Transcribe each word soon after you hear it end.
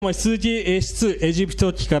引き続き出エジプ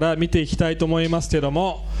ト記から見ていきたいと思いますけれど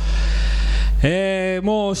も、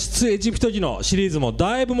もう出エジプト記のシリーズも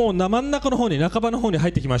だいぶもう真ん中の方に半ばの方に入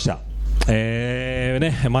ってきました。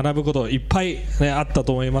学ぶこといっぱい、あった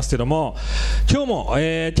と思いますけども、今日も、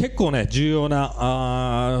結構重要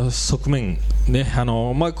な側面、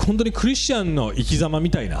本当にクリスチャンの生き様み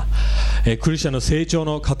たいな、クリスチャンの成長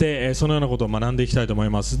の過程、そのようなことを学んでいきたいと思い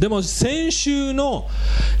ます。でも先週の、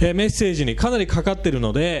メッセージにかなりかかっている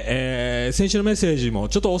ので、先週のメッセージも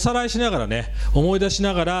ちょっとおさらいしながら思い出し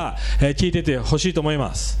ながら、聞いててほしいと思い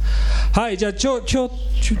ます。はい、じゃあ今日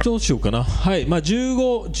どうしようかな。はい、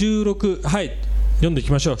15、16、はい、読んでい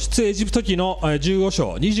きましょう。出エジプト記の15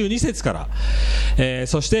章22節から、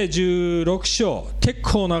そして16章、結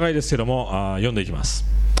構長いですけども読んでいきます。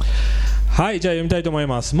はい、じゃあ読みたいと思い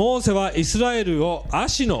ます。モーセはイスラエルをア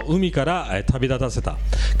シの海から旅立たせた。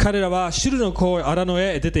彼らはシュルの湖アラノ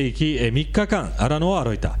へ出て行き、3日間アラノを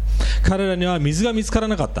歩いた。彼らには水が見つから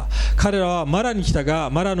なかった。彼らはマラに来たが、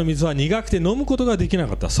マラの水は苦くて飲むことができな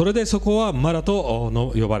かった。それでそこはマラと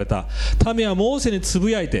呼ばれた。民はモーセにつぶ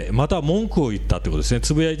やいて、また文句を言ったということですね。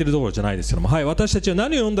つぶやいているどころじゃないですけども、はい、私たちは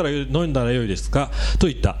何を飲んだらよいですかと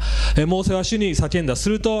言った。モーセは主に叫んだ。す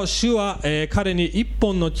ると主は、彼に一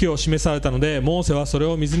本の木を示されたので、モーセはそれ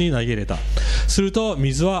を水に投げ入れた。すると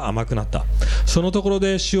水は甘くなった。そのところ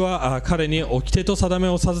で主は彼に掟と定め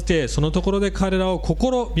を授け、そのところで彼らを試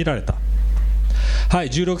みられた。はい、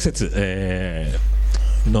16節、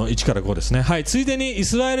の1から5ですね。はい、ついでにイ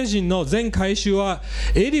スラエル人の全回収は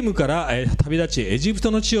エリムから、旅立ちエジプ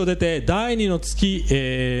トの地を出て第2の月、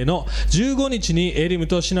の15日にエリム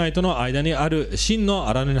とシナイとの間にある真の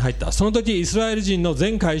荒野に入った。その時イスラエル人の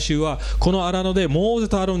全回収はこの荒野でモーゼ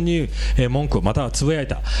とアロンに、文句またはつぶやい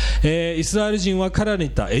た。イスラエル人は彼らに言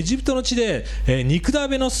った。エジプトの地で、肉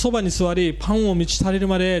鍋のそばに座りパンを満ち足りる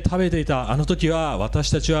まで食べていたあの時は、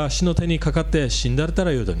私たちは死の手にかかって死んだれた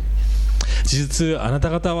らよいのに。事実あなた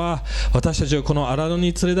方は私たちをこの荒野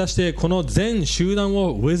に連れ出してこの全集団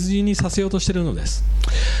を飢え死にさせようとしているのです。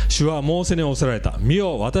主はモーセに仰せられた。見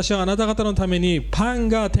よ、私はあなた方のためにパン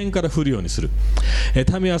が天から降るようにする。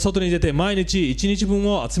民は外に出て毎日1日分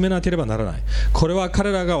を集めなければならない。これは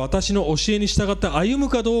彼らが私の教えに従って歩む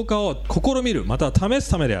かどうかを試みる、または試す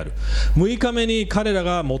ためである。6日目に彼ら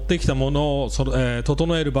が持ってきたものを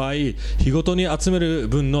整える場合、日ごとに集める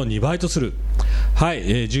分の2倍とする。はい、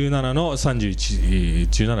17の31、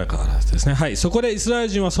17からですね。はい、そこでイスラエル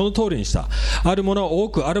人はその通りにした。あるものは多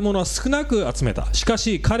く、あるものは少なく集めた。しか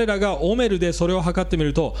し彼らがオメルでそれを測ってみ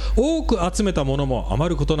ると、多く集めたものも余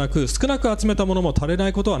ることなく、少なく集めたものも足りな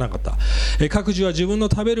いことはなかった。各自は自分の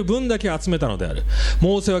食べる分だけ集めたのである。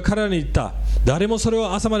モーセは彼らに言った。誰もそれ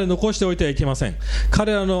を朝まで残しておいてはいけません。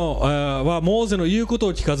彼らはモーセの言うこと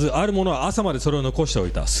を聞かず、あるものは朝までそれを残してお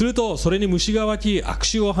いた。するとそれに虫が湧き悪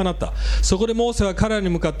臭を放った。そこでモーセは彼らに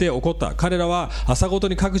向かって怒った。彼らは朝ごと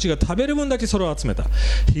に各自が食べる分だけそれを集めた。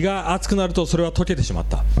日が暑くなるとそれは溶けてしまっ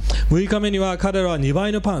た。6日目には彼らは2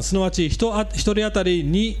倍のパン、すなわち1人当たり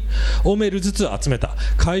2オメルずつ集めた。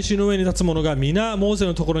回収の上に立つ者が皆モーセ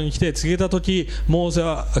のところに来て告げたとき、モーセ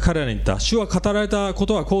は彼らに言った。主は語られたこ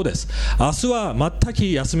とはこうです。明日は全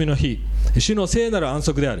き休みの日、主の聖なる安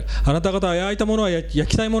息である。あなた方は焼いたものは焼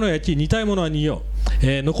きたいものは焼き、煮たいものは煮よう。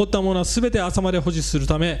残ったものはすべて朝まで保存する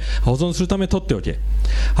ため取っておけ。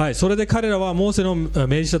はい、それで彼らはモーセの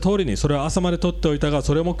命じた通りにそれを朝まで取っておいたが、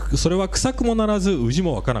それは臭くもならずウジ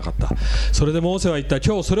も湧かなかった。それでモーセは言った。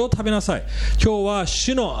今日それを食べなさい。今日は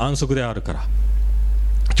主の安息であるから。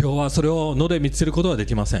今日はそれを野で見つけることはで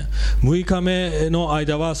きません。6日目の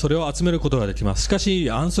間はそれを集めることができます。しかし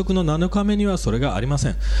安息の7日目にはそれがありませ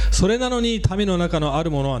ん。それなのに民の中のある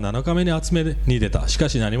ものは7日目に集めに出た。しか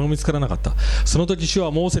し何も見つからなかった。その時主は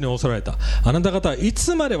モーセに仰せられた。あなた方はい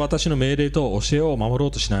つまで私の命令と教えを守ろ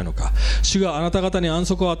うとしないのか。主があなた方に安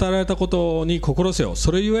息を与えられたことに心せよ。そ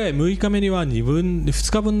れゆえ6日目には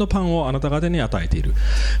2日分のパンをあなた方に与えている。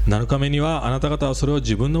7日目にはあなた方はそれを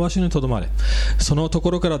自分の場所にとどまれ。そのと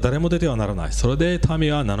ころから誰も出てはならない。それで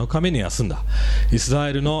民は7日目に休んだ。イスラ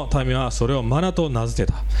エルの民はそれをマナと名付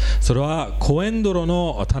けた。それはコエンドロ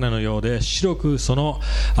の種のようで白く、その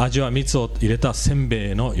味は蜜を入れたせん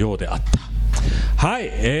べいのようであった。は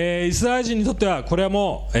い、イスラエル人にとってはこれは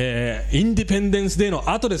もう、インディペンデンスデーの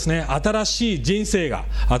後ですね。新しい人生が、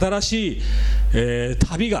新しい、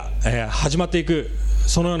旅が、始まっていく、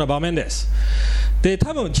そのような場面です。で、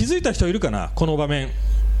多分気づいた人いるかな、この場面。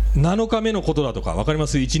7日目のことだとか分かりま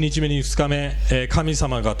す？ 1 日目に2日目、神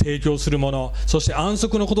様が提供するもの、そして安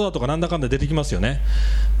息のことだとかなんだかんだ出てきますよね。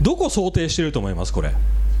どこ想定していると思います？これ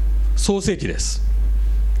創世記です。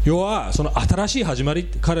要はその新しい始まり、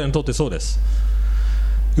彼らにとってそうです。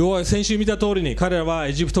要は先週見た通りに彼らは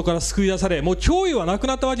エジプトから救い出され、もう脅威はなく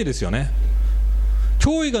なったわけですよね。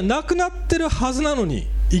脅威がなくなってるはずなのに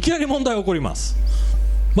いきなり問題が起こります。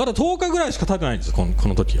まだ10日ぐらいしか経ってないんです。こ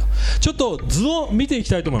の時は。ちょっと図を見ていき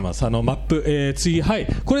たいと思います。マップ、次、はい、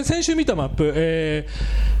これ先週見たマップ、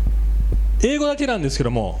英語だけなんですけど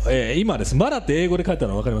も、今です。マラって英語で書いてあ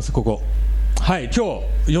るの分かります？ここ、はい、今日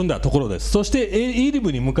読んだところです。そしてイリ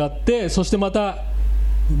ブに向かって、そしてまた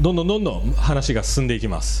どんどん話が進んでいき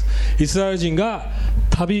ます。イスラエル人が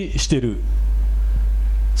旅している。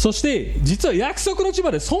そして実は約束の地ま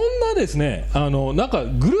でそんなですね、なんか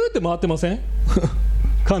ぐるーって回ってません？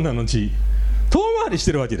カナンの地遠回りし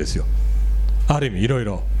てるわけですよ。ある意味いろい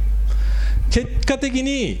ろ結果的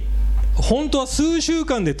に本当は数週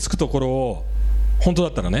間で着くところを、本当だ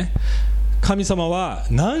ったらね、神様は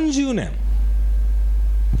何十年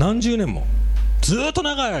もずっと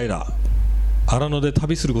長い間荒野で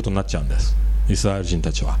旅することになっちゃうんです、イスラエル人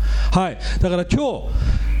たちは。はい、だから今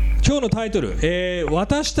日のタイトル、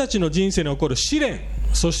私たちの人生に起こる試練、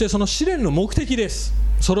そしてその試練の目的です。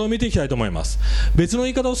それを見ていきたいと思います。別の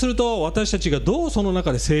言い方をすると、私たちがどうその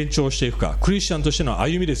中で成長していくか、クリスチャンとしての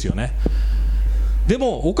歩みですよね。で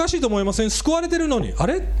もおかしいと思いません？救われてるのに、あ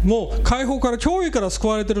れもう解放から脅威から救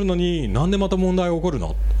われてるのに、なんでまた問題が起こる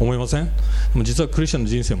の思いません？でも実はクリスチャンの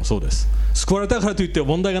人生もそうです。救われたからといって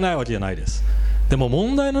問題がないわけじゃないです。でも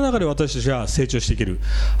問題の中で私たちが成長していける。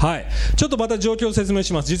はい、ちょっとまた状況を説明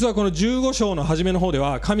します。実はこの15章の初めの方で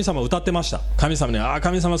は神様を歌ってました。神様に、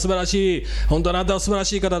神様素晴らしい、本当にあなたは素晴ら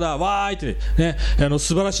しい方だ、わーいってね、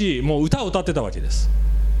素晴らしい、もう歌を歌ってたわけです。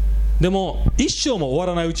でも一章も終わ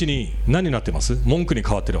らないうちに何になってます？文句に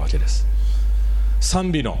変わってるわけです。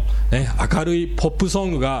賛美の、明るいポップソ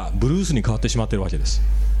ングがブルースに変わってしまってるわけです。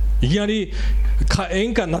いきなり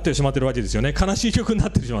演歌になってしまってるわけですよね。悲しい曲にな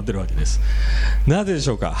ってしまってるわけです。なぜでし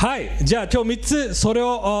ょうか。はい、じゃあ今日3つ、それ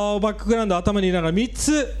をバックグラウンド頭に入れながら3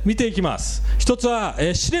つ見ていきます。1つは、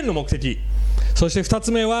試練の目的、そして2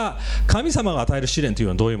つ目は神様が与える試練というの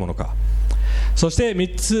はどういうものか、そして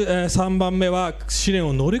3番目は試練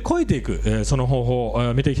を乗り越えていく、その方法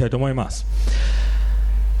を見ていきたいと思います。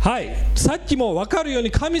はい、さっきも分かるよう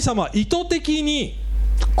に神様は意図的に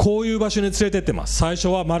こういう場所に連れてってます。最初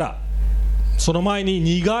はマラ、その前に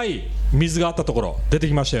苦い水があったところ出て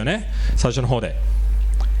きましたよね、最初の方で。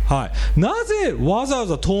はい、なぜわざわ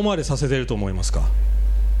ざ遠回りさせていると思いますか？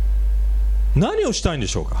何をしたいんで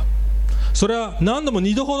しょうか？それは何度も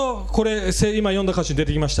2度ほど、これ今読んだ歌詞に出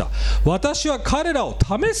てきました。私は彼らを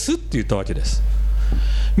試すって言ったわけです。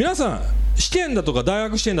皆さん試験だとか大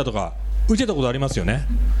学試験だとか受けたことありますよね。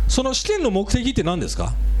その試験の目的って何です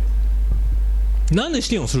か？なんで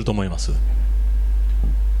試験をすると思います？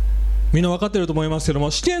みんな分かっていると思いますけど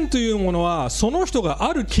も、試験というものはその人が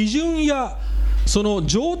ある基準やその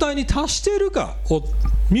状態に達しているかを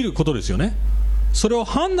見ることですよね。それを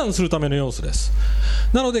判断するための要素です。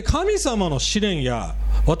なので神様の試練や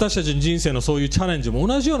私たちの人生のそういうチャレンジも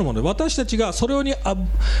同じようなもので、私たちがそれに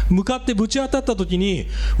向かってぶち当たった時に、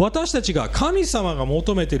私たちが神様が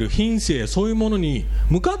求めている品性、そういうものに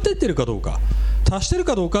向かっていっているかどうか、達している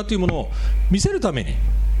かどうかというものを見せるために、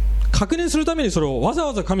確認するためにそれをわざ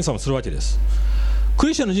わざ神様するわけです。ク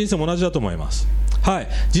リスチャンの人生も同じだと思います。はい、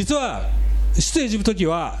実は出エジプト記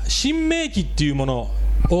は新明記っていうもの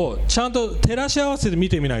をちゃんと照らし合わせて見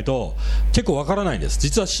てみないと結構わからないんです。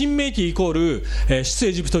実は新明記イコール、出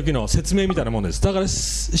エジプト記の説明みたいなものです。だから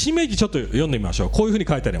新明記ちょっと読んでみましょう。こういうふうに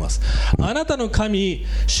書いてあります。あなたの神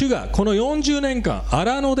主がこの40年間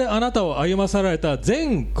荒野であなたを歩まされた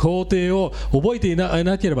全工程を覚えてい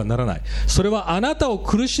なければならない。それはあなたを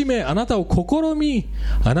苦しめ、あなたを試み、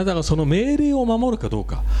あなたがその命令を守るかどう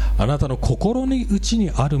か、あなたの心の内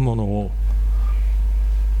にあるものを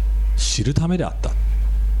知るためであった。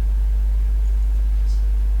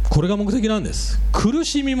これが目的なんです。苦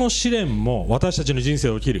しみも試練も私たちの人生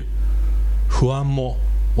を生きる不安も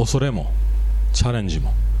恐れもチャレンジ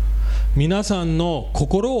も皆さんの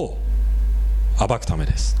心を暴くため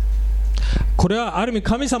です。これはある意味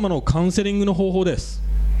神様のカウンセリングの方法です。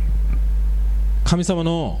神様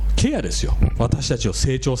のケアですよ。私たちを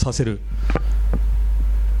成長させる。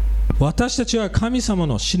私たちは神様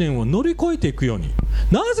の試練を乗り越えていくように。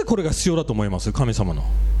なぜこれが必要だと思います？神様の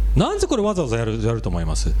なぜこれわざわざやると思い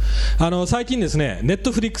ます？最近ですね、ネッ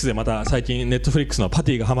トフリックスでまた最近ネットフリックスのパ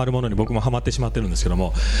ティがハマるものに僕もハマってしまってるんですけど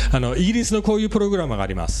も、イギリスのこういうプログラムがあ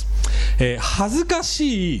ります。恥ずか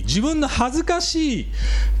しい、自分の恥ずかしい、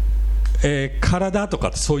体と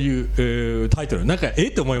かそういう、タイトルなんかっ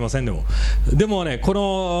て思いません？でもね、こ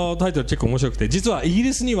のタイトル結構面白くて、実はイギ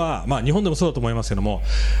リスには、日本でもそうだと思いますけども、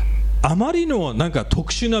あまりのなんか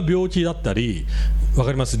特殊な病気だったり、わ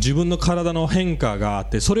かります、自分の体の変化があっ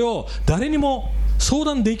て、それを誰にも相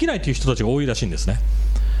談できないという人たちが多いらしいんですね。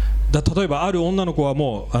例えばある女の子は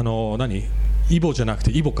もうイボじゃなく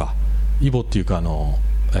てイボっていうか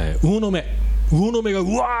魚の目がう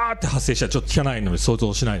わーって発生したら、ちょっと聞かないので想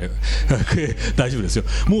像しないで大丈夫ですよ。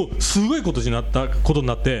もうすごいことになっ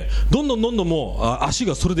てどんどんもう足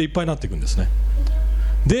がそれでいっぱいになっていくんですね。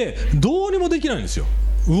でどうにもできないんですよ。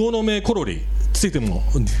魚の目コロリついても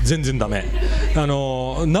全然ダメ、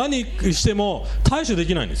何しても対処で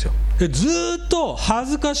きないんですよ。でずーっと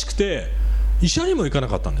恥ずかしくて医者にも行かな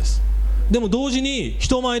かったんです。でも同時に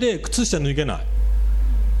人前で靴下脱げない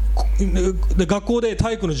で、学校で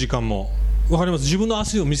体育の時間もわかります、自分の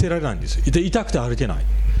足を見せられないんですよ。で痛くて歩けない。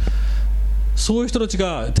そういう人たち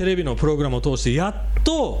がテレビのプログラムを通してやっ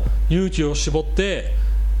と勇気を絞って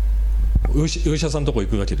お医者さんのところ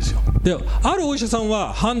行くわけですよ。であるお医者さん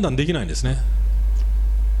は判断できないんですね。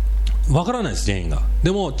わからないです、原因が。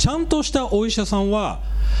でもちゃんとしたお医者さんは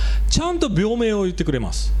ちゃんと病名を言ってくれ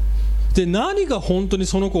ます。で何が本当に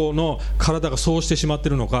その子の体がそうしてしまって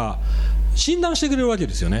いるのか診断してくれるわけ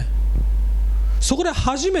ですよね。そこで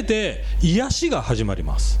初めて癒しが始まり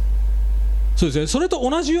ます。そうですね、それと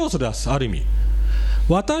同じ要素です。ある意味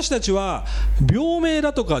私たちは病名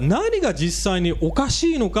だとか何が実際におか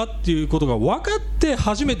しいのかっていうことが分かって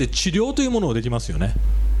初めて治療というものができますよね。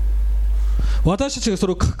私たちがそ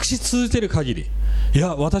れを隠し続ける限り、い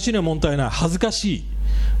や私には問題ない、恥ずかしい、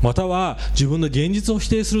または自分の現実を否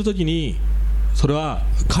定するときにそれは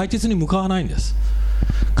解決に向かわないんです。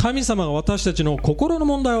神様が私たちの心の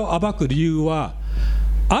問題を暴く理由は、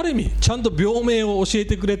ある意味ちゃんと病名を教え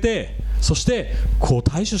てくれて、そしてこう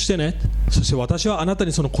対処してね、そして私はあなた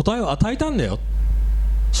にその答えを与えたんだよ、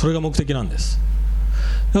それが目的なんです。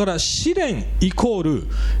だから試練イコール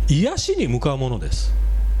癒しに向かうものです、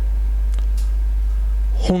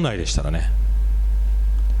本来でしたらね。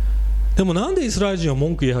でもなんでイスラエル人は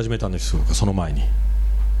文句言い始めたんでしょうか。その前に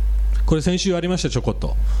これ先週ありました。ちょこっ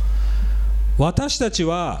と私たち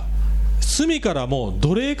は罪からもう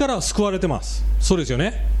奴隷から救われてます。そうですよ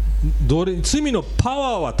ね。罪のパ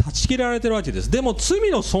ワーは断ち切られてるわけです。でも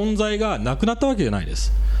罪の存在がなくなったわけじゃないで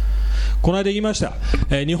す。この間言いました、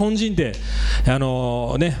日本人って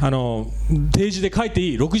定時で帰って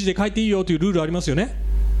いい、6時で帰っていいよというルールありますよね。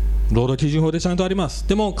労働基準法でちゃんとあります。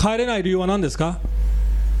でも帰れない理由は何ですか。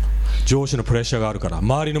上司のプレッシャーがあるから、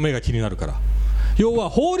周りの目が気になるから。要は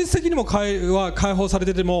法律的にも解放され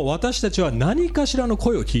てても、私たちは何かしらの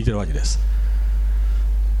声を聞いてるわけです。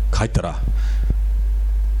帰ったら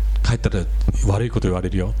悪いこと言われ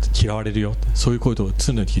るよ、嫌われるよ、そういう声を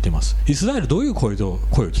常に聞いています。イスラエルどういう声を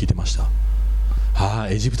聞いてました。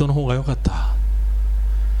エジプトの方が良かった、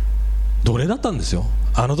奴隷だったんですよ、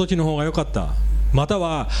あの時の方が良かった、また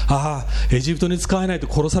はエジプトに使えないと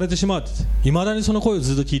殺されてしまう、いまだにその声を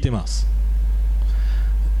ずっと聞いています。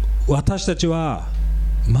私たちは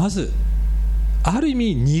まずある意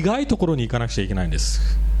味苦いところに行かなくちゃいけないんで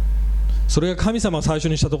す。それが神様が最初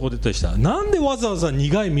にしたところでした。なんでわざわざ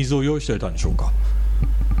苦い水を用意しておいたんでしょうか。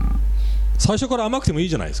最初から甘くてもいい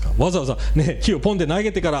じゃないですか。わざわざ、木をポンで投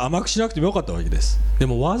げてから甘くしなくてもよかったわけです。で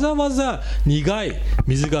もわざわざ苦い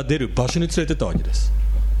水が出る場所に連れてったわけです。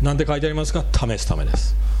なんて書いてありますか。試すためで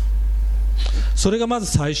す。それがまず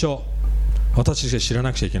最初、私たちが知ら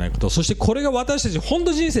なくちゃいけないこと。そしてこれが私たち本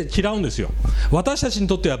当人生嫌うんですよ。私たちに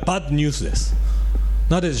とってはバッドニュースです。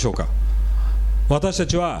なぜでしょうか。私た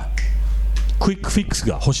ちはクイックフィックス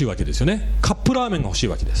が欲しいわけですよね。カップラーメンが欲しい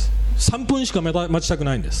わけです。3分しか待ちたく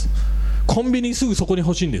ないんです。コンビニすぐそこに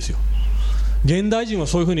欲しいんですよ。現代人は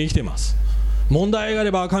そういうふうに生きています。問題があ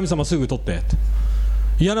れば神様すぐ取って、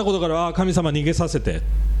嫌なことがあれば神様逃げさせて、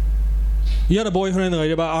嫌なボーイフレンドがい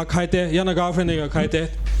れば変えて、嫌なガールフレンドが変え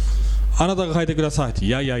て、あなたが変えてくださいって。い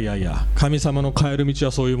や神様の変える道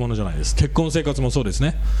はそういうものじゃないです。結婚生活もそうです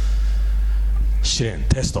ね。試練、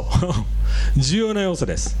テスト重要な要素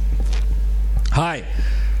です。はい、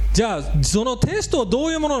じゃあそのテストはど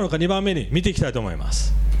ういうものなのか2番目に見ていきたいと思いま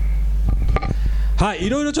す。はい、い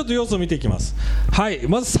ろいろちょっと要素を見ていきます。はい、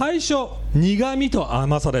まず最初、苦みと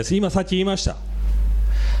甘さです。今さっき言いました。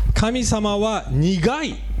神様は苦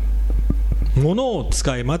いものを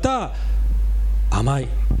使い、また甘い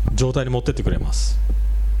状態に持ってってくれます。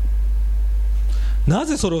な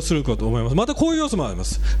ぜそれをするかと思います。またこういう要素もありま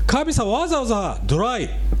す。神様はわざわざドライ、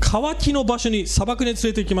乾きの場所に、砂漠に連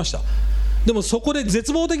れて行きました。でもそこで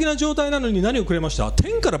絶望的な状態なのに何をくれました。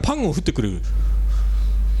天からパンを降ってくる。っ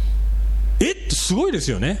てすごいです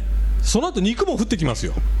よね。その後肉も降ってきます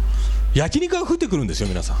よ。焼肉が降ってくるんですよ。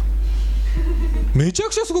皆さんめちゃ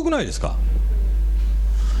くちゃすごくないですか。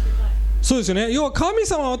そうですよね。要は神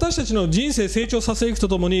様は私たちの人生成長させていくと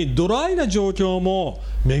ともに、ドライな状況も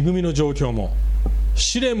恵みの状況も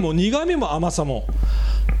試練も苦みも甘さも、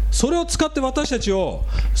それを使って私たちを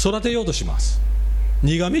育てようとします。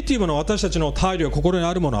苦みっていうものは私たちの体力、心に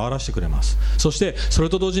あるものを表してくれます。そしてそれ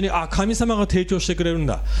と同時に、神様が提供してくれるん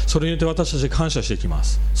だ、それによって私たち感謝していきま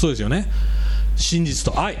す。そうですよね。真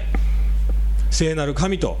実と愛、聖なる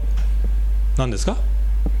神と何ですか、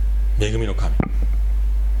恵みの神、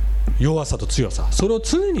弱さと強さ、それを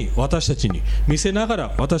常に私たちに見せなが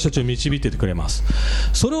ら私たちを導いていてくれます。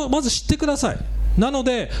それをまず知ってください。なの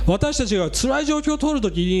で私たちが辛い状況を通ると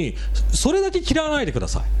きに、それだけ嫌わないでくだ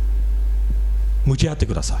さい。向き合って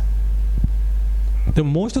ください。でも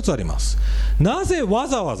もう一つあります。なぜわ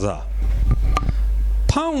ざわざ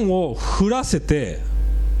パンを降らせて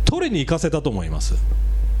取りに行かせたと思います？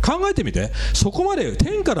考えてみて。そこまで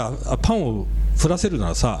天からパンを降らせるな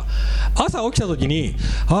らさ、朝起きた時に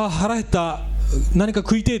腹減った、何か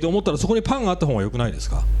食いてえと思ったらそこにパンがあった方が良くないです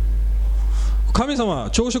か？神様は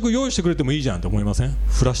朝食用意してくれてもいいじゃんと思いません？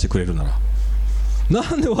降らしてくれるなら。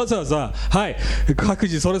なんでわざわざ、各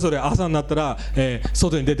自それぞれ朝になったら、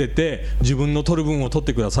外に出てって自分の取る分を取っ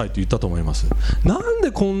てくださいと言ったと思います？なんで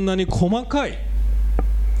こんなに細かい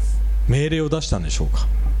命令を出したんでしょうか？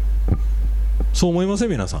そう思いません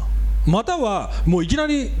皆さん？またはもういきな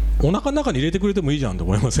りお腹の中に入れてくれてもいいじゃんと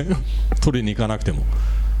思いません？取りに行かなくても。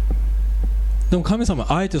でも神様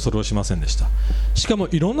はあえてそれをしませんでした。しかも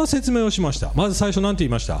いろんな説明をしました。まず最初何て言い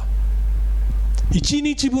ました？1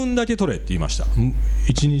日分だけ取れって言いました。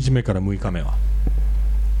1日目から6日目は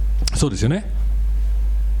そうですよね。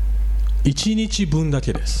1日分だ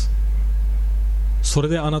けです。それ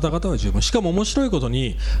であなた方は十分。しかも面白いこと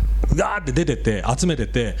にガーって出てって集めてっ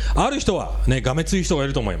て、ある人はね、がめつい人がい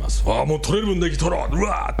ると思います。もう取れる分だけ取ろう、う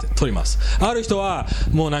わーって取ります。ある人は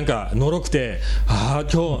もうなんかのろくて、今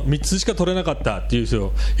日3つしか取れなかったっていう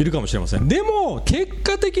人いるかもしれません。でも結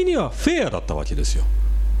果的にはフェアだったわけですよ。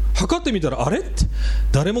測ってみたらあれって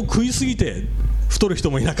誰も食いすぎて太る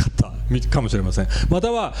人もいなかったかもしれません。ま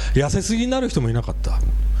たは痩せすぎになる人もいなかった。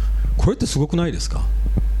これってすごくないですか？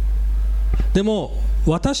でも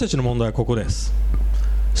私たちの問題はここです。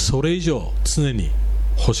それ以上常に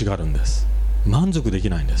欲しがるんです。満足でき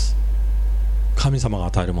ないんです。神様が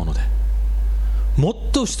与えるものでも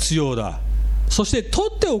っと必要だ、そして取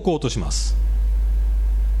っておこうとします。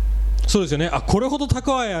そうですよね。これほど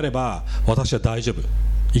蓄えあれば私は大丈夫、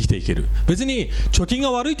生きていける。別に貯金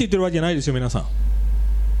が悪いって言ってるわけじゃないですよ皆さん。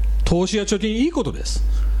投資や貯金いいことです。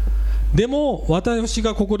でも私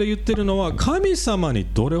がここで言ってるのは、神様に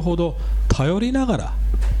どれほど頼りながら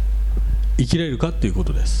生きれるかっていうこ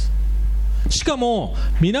とです。しかも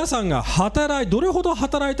皆さんがどれほど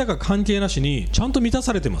働いたか関係なしにちゃんと満た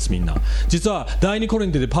されてます。みんな実は第2コリ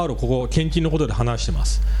ントでパウロここ献金のことで話してま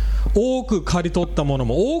す。多く刈り取ったもの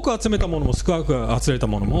も多く集めたものも少なく集めた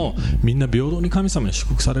ものもみんな平等に神様に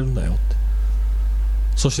祝福されるんだよって。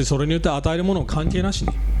そしてそれによって与えるものを関係なしに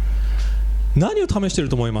何を試している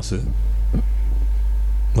と思います？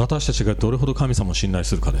私たちがどれほど神様を信頼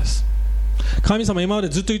するかです。神様今まで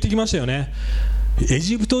ずっと言ってきましたよね。エ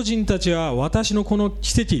ジプト人たちは私のこの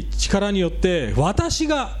奇跡力によって私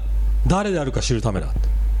が誰であるか知るためだ。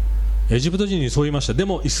エジプト人にそう言いました。で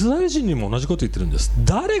もイスラエル人にも同じこと言ってるんです。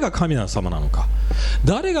誰が神様なのか、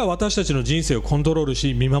誰が私たちの人生をコントロール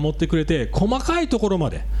し見守ってくれて細かいところま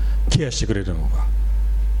でケアしてくれるのか。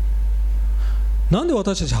なんで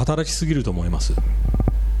私たち働きすぎると思います？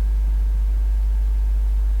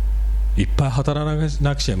いっぱい働か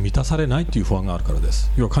なくちゃ満たされないという不安があるからで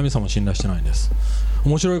す。要は神様を信頼してないんです。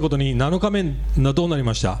面白いことに7日目どうなり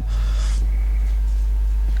ました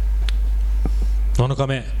？7日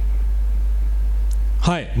目、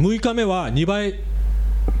6日目は2倍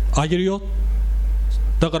あげるよ、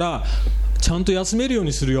だからちゃんと休めるよう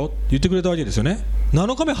にするよって言ってくれたわけですよね。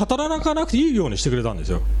7日目働かなくていいようにしてくれたんで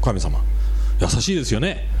すよ神様。優しいですよ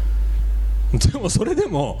ね。でもそれで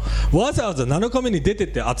もわざわざ7日目に出てっ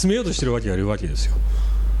て集めようとしてるわけがいるわけですよ。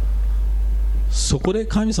そこで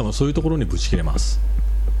神様はそういうところにぶち切れます。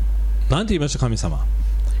なんて言いました神様？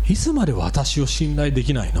いつまで私を信頼で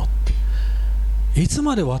きないの？いつ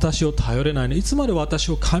まで私を頼れないの？いつまで私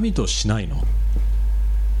を神としないの？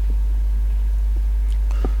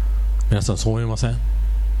皆さんそう思いません？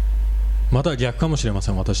または逆かもしれま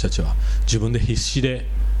せん。私たちは自分で必死で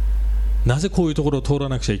なぜこういうところを通ら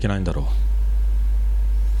なくちゃいけないんだろう。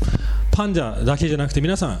パンダだけじゃなくて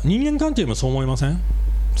皆さん人間関係もそう思いません？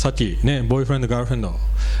さっきねボーイフレンドガールフレンド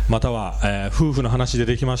または、夫婦の話で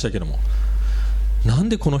できましたけども、なん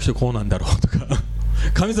でこの人こうなんだろうとか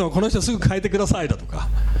神様この人すぐ変えてくださいだとか、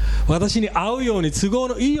私に合うように都合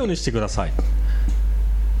のいいようにしてください。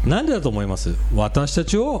なんでだと思います？私た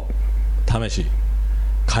ちを試し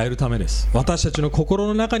変えるためです。私たちの心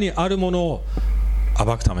の中にあるものを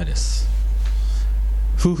暴くためです。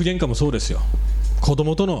夫婦喧嘩もそうですよ。子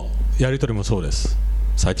供とのやり取りもそうです。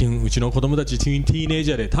最近うちの子供たちティーネイ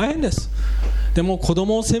ジャーで大変です。でも子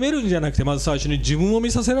供を責めるんじゃなくて、まず最初に自分を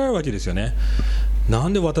見させられるわけですよね。な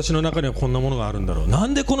んで私の中にはこんなものがあるんだろう、な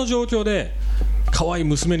んでこの状況で可愛い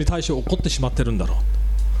娘に対して怒ってしまってるんだろ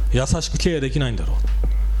う、優しくケアできないんだろ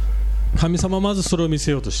う。神様はまずそれを見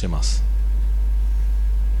せようとしています。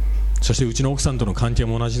そしてうちの奥さんとの関係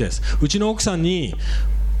も同じです。うちの奥さんに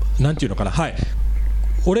なんていうのかな、はい、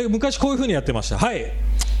俺昔こういう風にやってました。はい、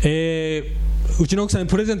うちの奥さんに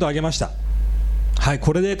プレゼントをあげました。はい、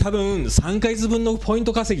これで多分3ヶ月分のポイン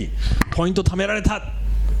ト稼ぎ、ポイント貯められた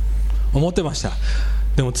思ってました。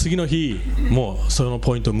でも次の日もうその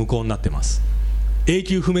ポイント無効になってます。永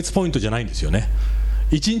久不滅ポイントじゃないんですよね。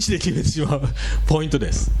1日で決めてしまうポイント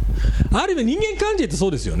です。ある意味人間関係ってそ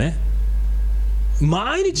うですよね。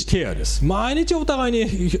毎日ケアです。毎日お互い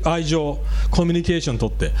に愛情コミュニケーション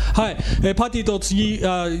取って、はい、パティと昨日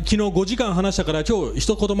5時間話したから今日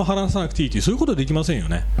一言も話さなくていいという、そういうことできませんよ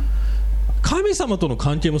ね。神様との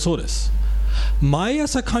関係もそうです。毎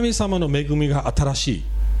朝神様の恵みが新しい、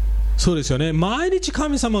そうですよね。毎日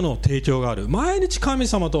神様の提供がある。毎日神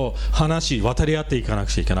様と渡り合っていかな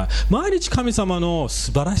くちゃいけない。毎日神様の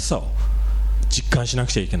素晴らしさを実感しな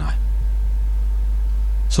くちゃいけない。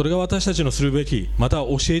それが私たちのするべき、また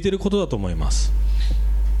教えていることだと思います。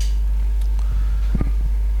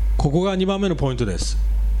ここが2番目のポイントです。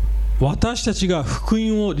私たちが福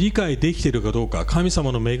音を理解できているかどうか、神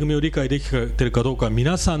様の恵みを理解できているかどうか、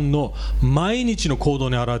皆さんの毎日の行動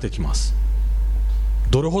に現れてきます。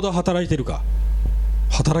どれほど働いているか。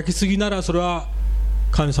働きすぎならそれは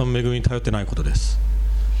神様の恵みに頼ってないことです。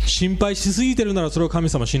心配しすぎているならそれは神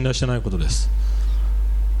様を信頼してないことです。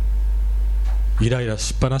イライラ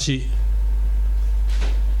しっぱなし、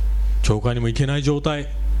教会にも行けない状態、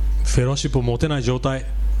フェローシップを持てない状態、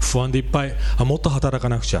不安でいっぱい、もっと働か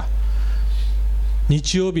なくちゃ、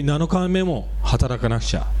日曜日7日目も働かなく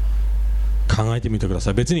ちゃ。考えてみてくだ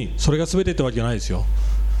さい。別にそれが全てってわけじゃないですよ。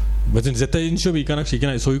別に絶対日曜日行かなくちゃいけ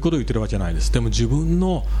ない、そういうことを言ってるわけじゃないです。でも自分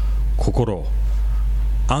の心を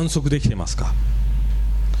安息できてますか。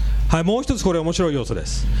はい、もう一つこれ面白い要素で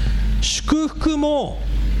す。祝福も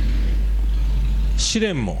試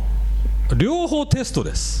練も両方テスト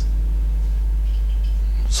です。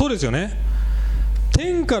そうですよね。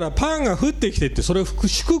天からパンが降ってきてって、それは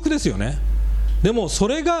祝福ですよね。でもそ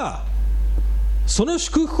れが、その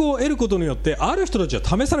祝福を得ることによってある人たちは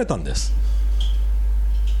試されたんです。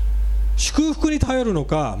祝福に頼るの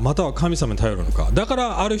か、または神様に頼るのか。だか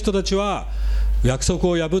らある人たちは約束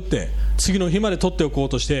を破って次の日まで取っておこう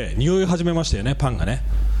として匂い始めましたよね、パンがね。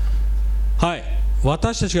はい、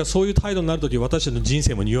私たちがそういう態度になるとき、私たちの人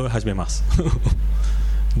生も匂い始めます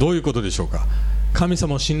どういうことでしょうか。神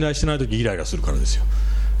様を信頼してないときイライラするからですよ。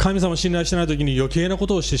神様を信頼してないときに余計なこ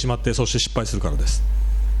とをしてしまって、そして失敗するからです。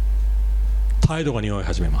態度が匂い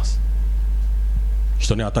始めます。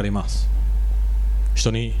人に当たります。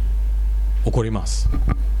人に怒ります。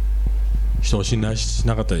人を信頼し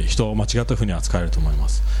なかったり、人を間違ったふうに扱えると思いま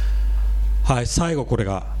す。はい、最後これ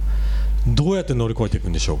がどうやって乗り越えていく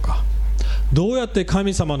んでしょうか。どうやって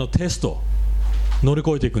神様のテストを乗り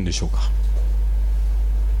越えていくんでしょうか。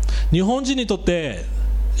日本人にとって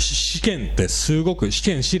試験ってすごく、試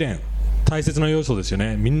験試練大切な要素ですよ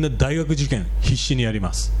ね。みんな大学受験必死にやり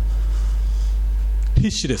ます。必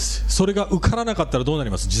死です。それが受からなかったらどうなり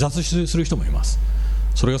ます？自殺する人もいます。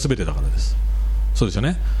それが全てだからです。そうですよ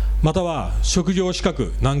ね。または職業資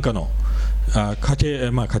格なんかの家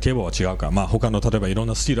計簿は違うか、他の例えばいろん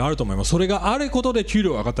なスキルあると思います。それがあることで給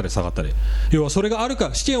料が上がったり下がったり、要はそれがある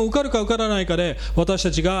か、試験を受かるか受からないかで私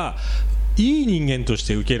たちがいい人間とし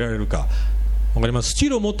て受けられるか、わかります？スキ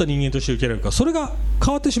ルを持った人間として受けられるか、それが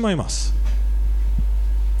変わってしまいます。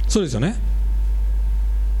そうですよね。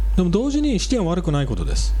でも同時に試験は悪くないこと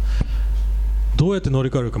です。どうやって乗り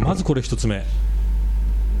越えるか。まずこれ一つ目、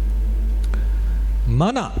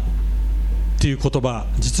マナっていう言葉、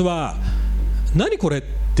実は何これっ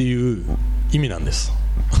ていう意味なんです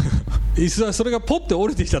それがポッて降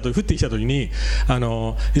りてきたと、降ってきたときに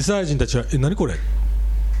イスラエル人たちは何これ、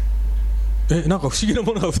なんか不思議な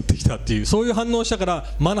ものが降ってきたっていう、そういう反応をしたから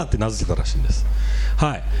マナって名付けたらしいんです。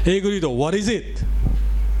はい、英語で言うと What is it?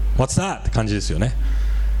 What's that? って感じですよね。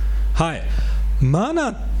はい、マ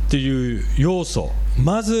ナっていう要素、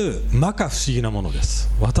まず摩訶不思議なものです。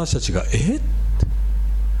私たちが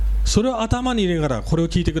それを頭に入れながらこれを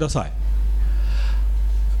聞いてください。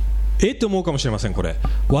って思うかもしれません。これ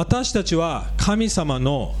私たちは神様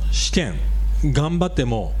の試験、頑張って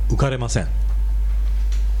も受かれません。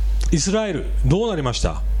イスラエルどうなりまし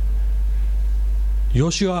た？ヨ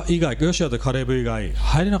シュアとカレブ以外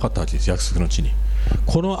入れなかったわけです。約束の地に。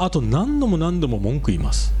この後何度も文句言い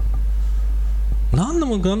ます。何度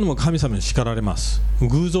も神様に叱られます。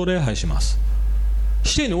偶像礼拝します。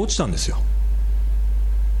試験に落ちたんですよ。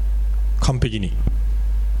完璧に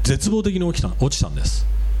絶望的に落ちたんです。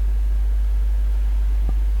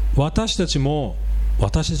私たちの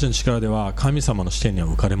力では神様の試験には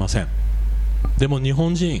受かれません。でも日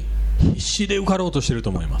本人必死で受かろうとしていると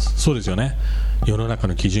思います。そうですよね。世の中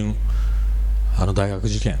の基準、大学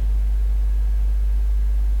受験。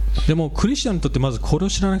でもクリスチャンにとってまずこれを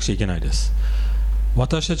知らなくちゃいけないです。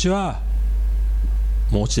私たちは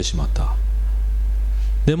もう落ちてしまった。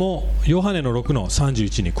でもヨハネの6の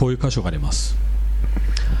31にこういう箇所があります。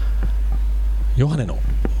ヨハネの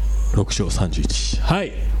6章31、は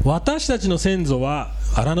い、私たちの先祖は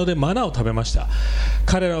荒野でマナを食べました。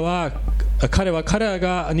彼は彼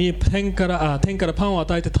らに天からパンを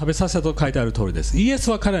与えて食べさせたと書いてある通りです。イエス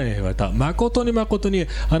は彼らに言われた。誠に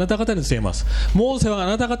あなた方に告げます。モーセはあ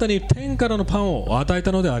なた方に天からのパンを与え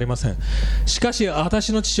たのではありません。しかし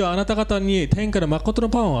私の父はあなた方に天から誠の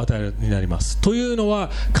パンを与えるになります。というのは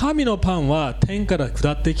神のパンは天から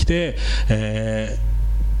下ってきて、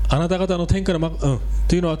あなた方の天から、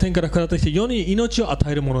というのは天から下ってきて世に命を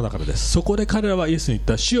与えるものだからです。そこで彼らはイエスに言っ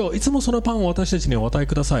た。主よ、いつもそのパンを私たちにお与え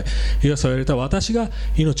ください。イエスは言われた。私が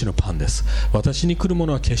命のパンです。私に来るも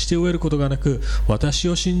のは決して飢えることがなく、私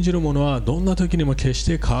を信じる者はどんな時にも決し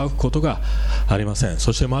て乾くことがありません。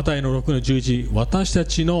そしてマタイの6の11、私た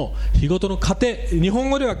ちの日ごとの糧、日本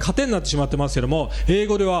語では糧になってしまってますけども、英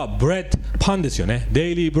語ではブレッド、パンですよね。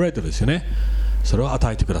デイリーブレッドですよね。それを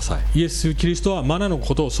与えてください。イエス・キリストはマナの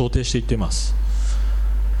ことを想定して言っています。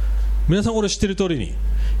皆さんこれ知っている通りに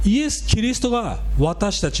イエス・キリストが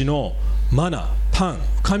私たちのマナ、パン、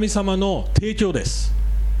神様の提供です。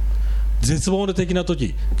絶望的な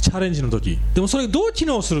時、チャレンジの時。でもそれがどう機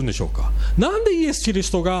能するんでしょうか。なんでイエス・キリス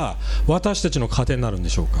トが私たちの糧になるんで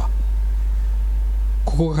しょうか。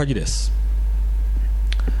ここが鍵です。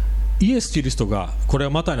イエス・キリストが、これは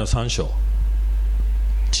マタイの3章、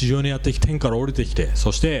地上にやってきて天から降りてきて、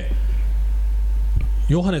そして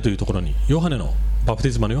ヨハネというところに、バプ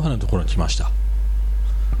テスマのヨハネのところに来ました。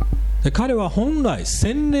で彼は本来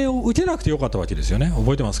洗礼を受けなくてよかったわけですよね。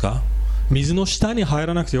覚えてますか。水の下に入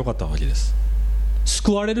らなくてよかったわけです。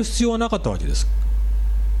救われる必要はなかったわけです。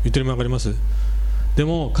言ってる意味わかります。で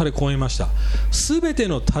も彼こう言いました。すべて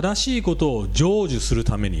の正しいことを成就する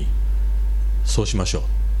ためにそうしましょう。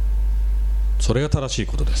それが正しい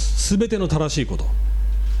ことです。すべての正しいこと。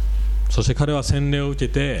そして彼は洗礼を受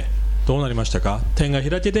けてどうなりましたか。天が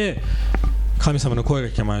開けて神様の声が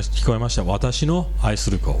聞こえました。私の愛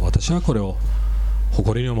する子、私はこれを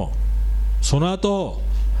誇りに思う。その後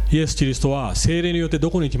イエス・キリストは聖霊によって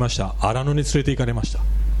どこに行きました。荒野に連れて行かれました。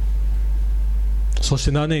そし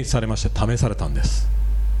て何年されました。試されたんです。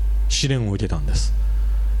試練を受けたんです。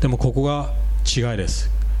でもここが違いで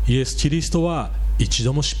す。イエス・キリストは一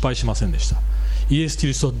度も失敗しませんでした。イエス・キ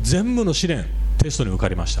リスト全部の試練テストに受か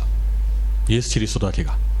りました。イエス・キリストだけ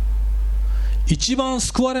が。一番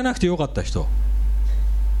救われなくてよかった人、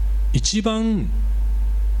一番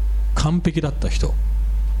完璧だった人、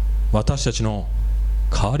私たちの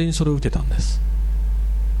代わりにそれを受けたんです。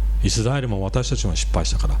イスラエルも私たちも失敗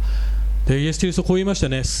したから。でイエス・キリストこう言いました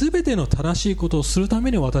ね。すべての正しいことをするた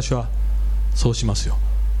めに私はそうしますよ。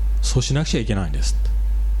そうしなくちゃいけないんです。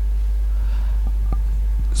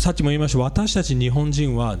さっきも言いました。私たち日本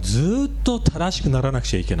人はずっと正しくならなく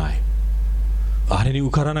ちゃいけない。あれに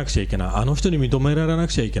受からなくちゃいけない。あの人に認められな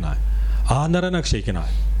くちゃいけない。ああならなくちゃいけない。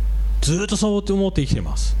ずっとそう思って生きてい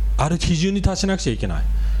ます。ある基準に達しなくちゃいけない。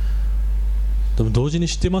でも同時に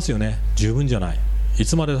知ってますよね。十分じゃない。い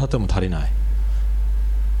つまで経っても足りない。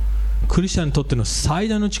クリスチャンにとっての最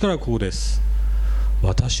大の力はここです。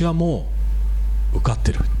私はもう受かっ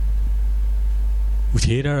てる。受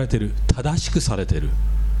け入れられてる。正しくされてる。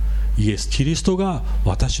イエス・キリストが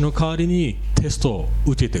私の代わりにテストを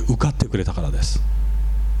受けて受かってくれたからです。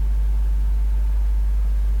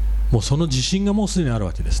もうその自信がもうすでにある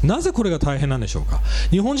わけです。なぜこれが大変なんでしょうか。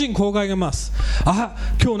日本人公害がいます。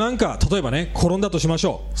今日なんか例えばね、転んだとしまし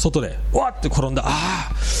ょう。外でわって転んだ。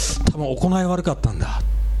多分行い悪かったんだ。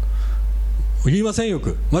言いませんよ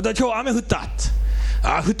く。また今日雨降ったって。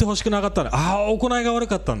降ってほしくなかったら。行いが悪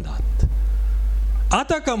かったんだって。あ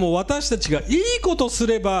たかも私たちがいいことす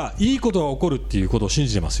ればいいことが起こるっていうことを信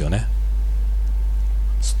じてますよね。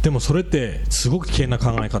でもそれってすごく危険な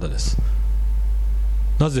考え方です。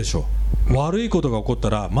なぜでしょう。悪いことが起こった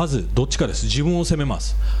らまずどっちかです。自分を責めま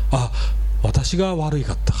す。私が悪い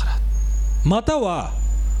かったから。または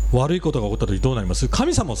悪いことが起こった時どうなります？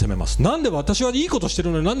神様を責めます。なんで私はいいことして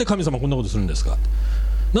るのになんで神様こんなことするんですか？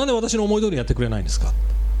なんで私の思い通りにやってくれないんですか？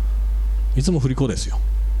いつも不利口ですよ。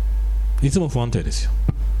いつも不安定ですよ。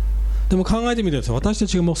でも考えてみてください。私た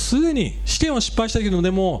ちがもうすでに試験は失敗したけど、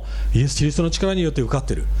でもイエス・キリストの力によって受かっ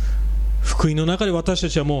ている。福音の中で私た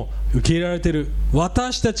ちはもう受け入れられている。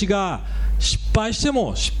私たちが失敗して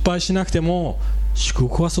も失敗しなくても祝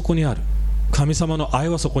福はそこにある。神様の愛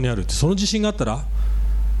はそこにあるって、その自信があったら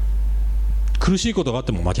苦しいことがあっ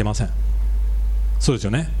ても負けません。そうです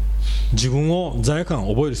よね。自分を罪悪感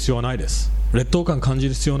を覚える必要はないです。劣等感感じ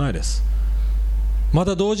る必要はないです。ま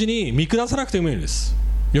た同時に見下さなくてもいいんです。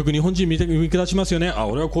よく日本人見下しますよね。あ、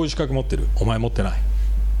俺はこういう資格持ってる、お前持ってない。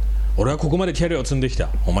俺はここまでキャリアを積んできた、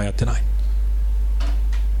お前やってない。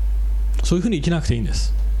そういうふうに生きなくていいんで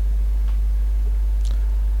す。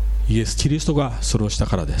イエス・キリストがそれをした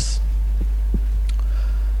からです。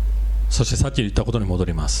そしてさっき言ったことに戻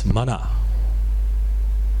ります。マナー、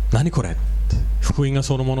何これ？福音が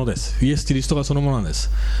そのものです。イエス・キリストがそのものなんです。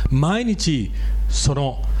毎日そ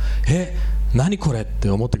の何これって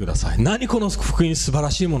思ってください。何この福音素晴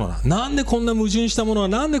らしいものだ。なんでこんな矛盾したものは、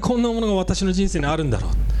なんでこんなものが私の人生にあるんだろ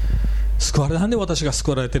う。なんで私が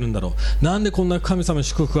救われてるんだろう。なんでこんな神様に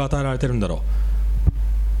祝福が与えられてるんだろ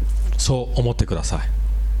う。そう思ってください。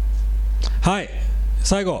はい、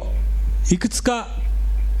最後いくつか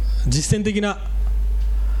実践的な、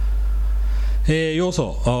要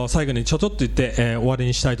素を最後にちょっと言って、終わり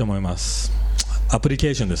にしたいと思います。アプリ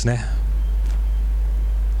ケーションですね。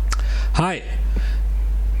はい、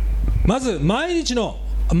まず毎日の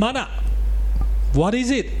マナー、 What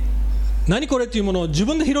is it？ 何これというものを自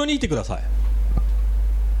分で拾いに行ってください。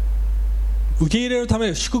受け入れるた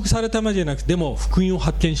め、祝福されるためじゃなくて、でも福音を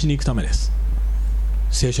発見しに行くためです。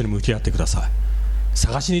聖書に向き合ってください。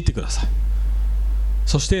探しに行ってください。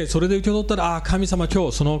そしてそれで受け取ったら、神様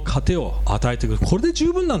今日その糧を与えてくれる、これで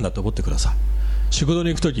十分なんだと思ってください。仕事に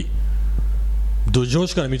行くとき上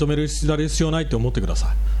司から認める必要ないって思ってくだ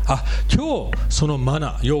さい。今日そのマ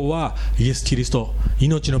ナー、要はイエス・キリスト、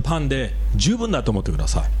命のパンで十分だと思ってくだ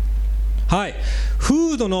さい。はい、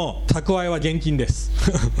フードの蓄えは現金です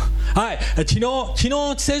はい、昨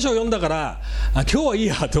日聖書を読んだから今日はいい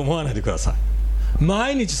やと思わないでください。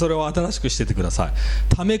毎日それを新しくしててください。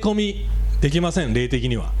溜め込みできません、霊的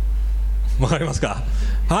には。わかりますか？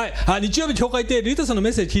はい、日曜日教会行ってリータさんの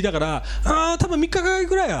メッセージ聞いたから、多分3日間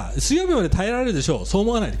ぐらいは水曜日まで耐えられるでしょう。そう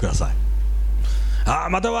思わないでください。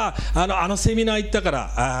またはあのセミナー行ったか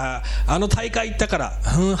ら、あの大会行ったから、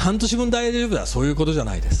半年分大丈夫だ、そういうことじゃ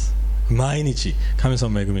ないです。毎日神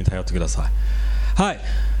様の恵みに頼ってください。はい、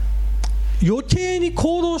余計に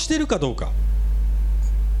行動しているかどうか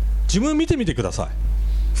自分を見てみてください。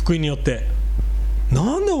福音によって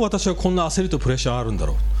なんで私はこんな焦りとプレッシャーあるんだ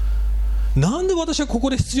ろう。なんで私はここ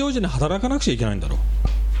で必要以上に働かなくちゃいけないんだろう。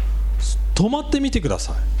止まってみてくだ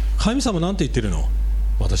さい。神様なんて言ってるの？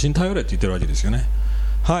私に頼れって言ってるわけですよね。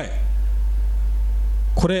はい、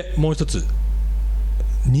これもう一つ、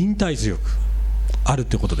忍耐強くあるっ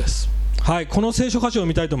てことです。はい、この聖書箇所を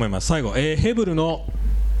見たいと思います。最後、ヘブルの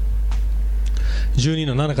12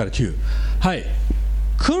の7から9。はい、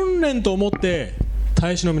訓練と思って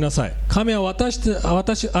耐え忍びなさい。神は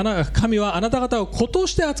あなた方を子と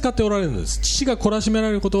して扱っておられるのです。父が懲らしめら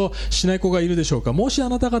れることをしない子がいるでしょうか。もしあ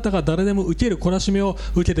なた方が誰でも受ける懲らしめを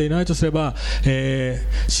受けていないとすれば、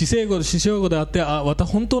死生子であって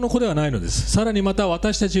本当の子ではないのです。さらにまた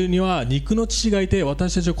私たちには肉の父がいて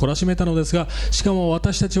私たちを懲らしめたのですが、しかも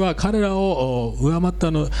私たちは彼らを上回った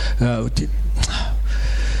の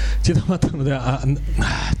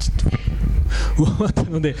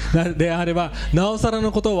であれば、なおさら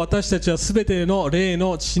のことを私たちはすべての霊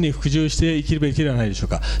の父に服従して生きるべきではないでしょう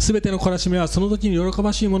か。すべての懲らしめはその時に喜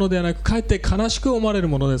ばしいものではなく、かえって悲しく思われる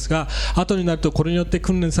ものですが、後になるとこれによって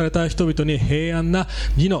訓練された人々に平安な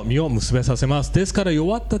義の実を結べさせます。ですから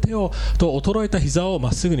弱った手をと衰えた膝をま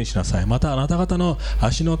っすぐにしなさい。またあなた方の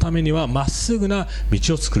足のためにはまっすぐな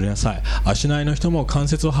道を作りなさい。足内の人も関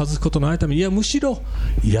節を外すことのないために、いやむしろ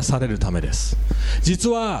癒されるためです。実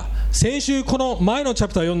は先週この前のチャ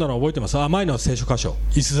プター読んだのを覚えてます。前の聖書箇所、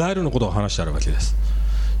イスラエルのことを話してあるわけです。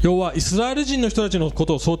要はイスラエル人の人たちのこ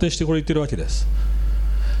とを想定してこれ言ってるわけです。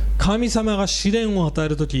神様が試練を与え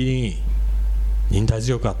るときに忍耐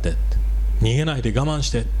強くあって、逃げないで我慢し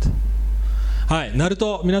て、はい、ナル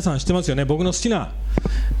ト皆さん知ってますよね。僕の好きな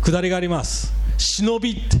くだりがあります。忍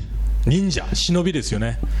びって、忍者、忍びですよ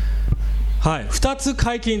ね。はい、2つ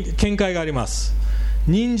見解があります。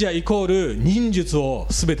忍者イコール忍術を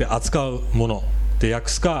すべて扱うものって訳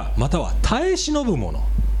すか、または耐え忍ぶもの。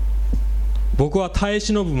僕は耐え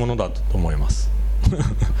忍ぶものだと思います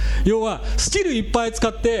要はスキルいっぱい使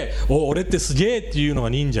って俺ってすげえっていうのが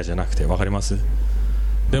忍者じゃなくて、分かります？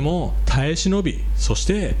でも耐え忍び、そし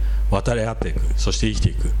て渡り合っていく、そして生きて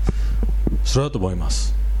いく、それだと思いま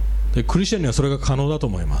す。でクリスチャンにはそれが可能だと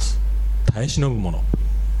思います。耐え忍ぶもの、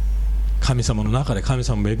神様の中で神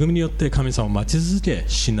様の恵みによって神様を待ち続け、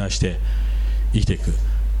信頼して生きていく。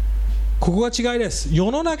ここが違いです。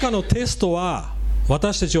世の中のテストは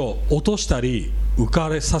私たちを落としたり受か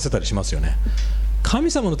れさせたりしますよね。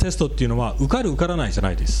神様のテストっていうのは受かる受からないじゃ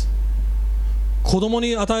ないです。子供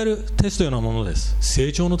に与えるテストのようなものです。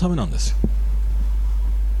成長のためなんですよ。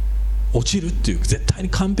落ちるっていう、絶対に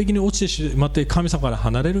完璧に落ちてしまって神様から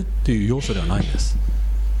離れるっていう要素ではないんです。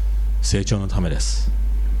成長のためです。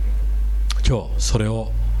今日それ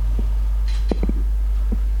を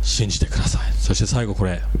信じてください。そして最後こ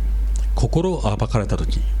れ、心を暴かれた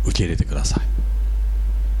時受け入れてください。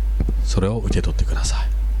それを受け取ってください。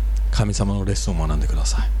神様のレッスンを学んでくだ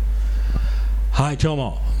さい。はい、今日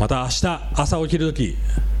もまた明日朝起きる時、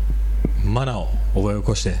マナーを覚え起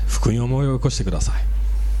こして、福音を思い起こしてください。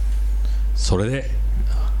それで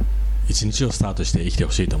一日をスタートして生きて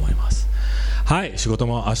ほしいと思います。はい、仕事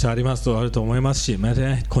も明日ありますとあると思いますし、また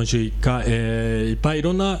ね、今週1回、いっぱいい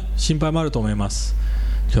ろんな心配もあると思います。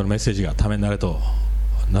今日のメッセージがためになれ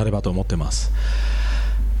ばと思っています。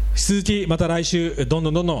引き続きまた来週どん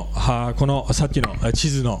どんこのさっきの地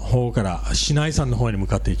図の方からシナイ山の方に向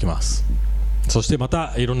かっていきます。そしてま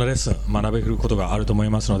たいろんなレッスン学べることがあると思い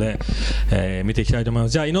ますので、見ていきたいと思いま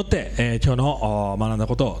す。じゃあ祈って、今日の学んだ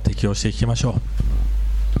ことを適用していきましょ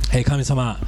う。神様、